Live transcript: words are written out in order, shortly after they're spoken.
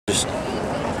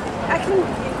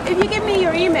if you give me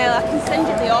your email, I can send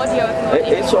you the audio.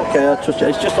 It's okay. I trust you.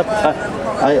 It's just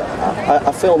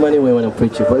I film anyway when I'm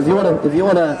preaching. But if you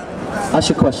wanna ask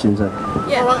your questions, then.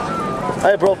 Yeah. All right.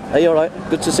 Hey, bro. Are you all right?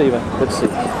 Good to see you, man. Good to see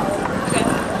you. Okay.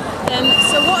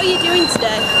 So what are you doing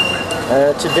today?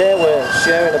 Today we're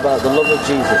sharing about the love of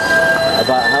Jesus,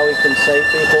 about how He can save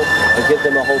people and give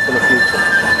them a hope in the future.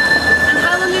 And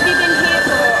how long have you been here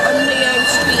for on the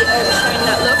street sharing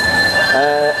that love?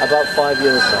 About 5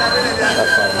 years now. About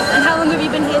 5 years. And how long have you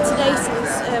been here today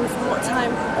since, from what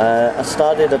time? I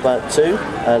started about 2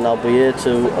 and I'll be here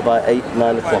till about 8,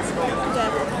 9 o'clock. Okay.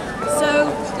 So,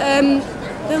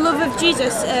 the love of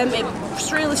Jesus,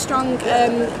 it's really strong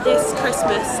this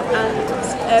Christmas,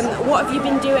 and what have you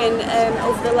been doing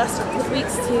over the last couple of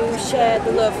weeks to share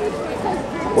the love?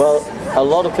 Well, a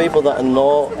lot of people that I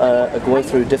know are going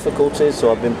through difficulties,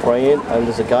 so I've been praying, and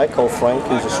there's a guy called Frank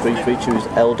who's a street preacher who's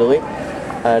elderly,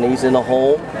 and he's in a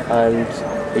home and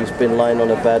he's been lying on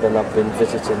a bed and I've been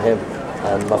visiting him.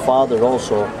 And my father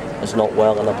also is not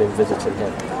well and I've been visiting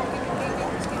him.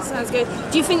 Sounds good.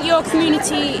 Do you think your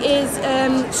community is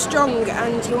strong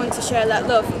and you want to share that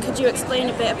love? Could you explain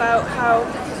a bit about how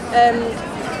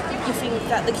you think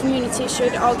that the community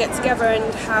should all get together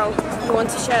and how you want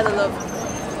to share the love?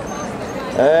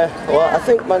 Well, I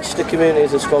think Manchester community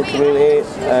is a strong community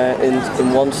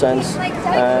in one sense,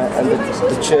 and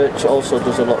the church also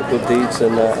does a lot of good deeds,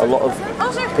 and a lot of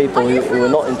people who are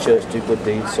not in church do good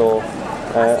deeds. So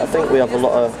I think we have a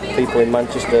lot of people in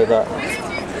Manchester that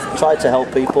try to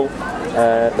help people.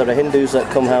 There are Hindus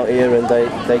that come out here and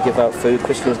they give out food,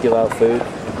 Christians give out food,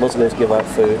 Muslims give out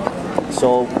food.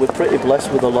 So we're pretty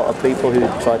blessed with a lot of people who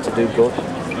try to do good.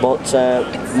 But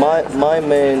my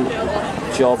main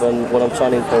job and what I'm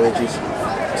trying to encourage is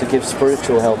to give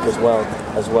spiritual help as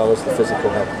well as the physical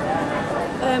help.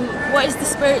 What is the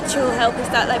spiritual help? Is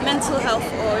that like mental health,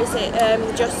 or is it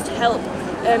just help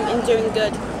in doing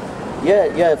good?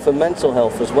 Yeah, for mental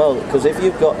health as well, because if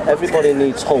you've got, everybody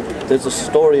needs hope. There's a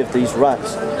story of these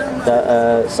rats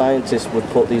that scientists would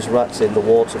put these rats in the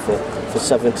water for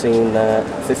 15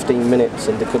 minutes,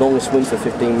 and they could only swim for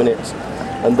 15 minutes.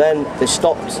 And then they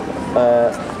stopped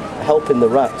helping the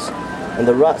rats, and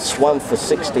the rats swam for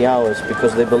 60 hours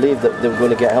because they believed that they were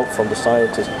going to get help from the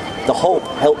scientists. The hope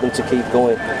helped them to keep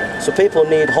going. So people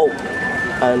need hope,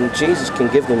 and Jesus can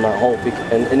give them that hope.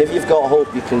 And if you've got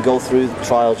hope, you can go through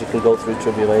trials, you can go through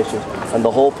tribulations, and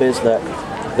the hope is that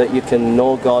you can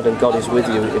know God and God is with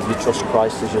you if you trust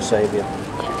Christ as your Saviour.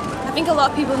 I think a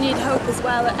lot of people need hope as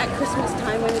well at Christmas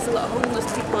time when there's a lot of homeless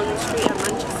people on the street in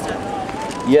Manchester.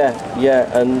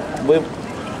 Yeah, and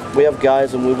we have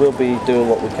guys, and we will be doing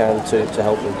what we can to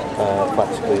help them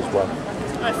practically as well.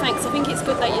 Alright, thanks. I think it's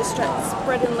good that you're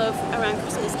spreading love around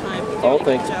Christmas time. Oh,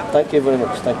 thank you very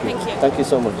much. Thank you. Thank you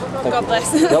so much. God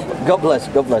bless. God bless.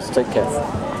 God bless. Take care.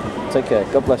 Take care.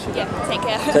 God bless you. Yeah, take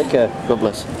care. Take care. God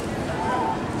bless.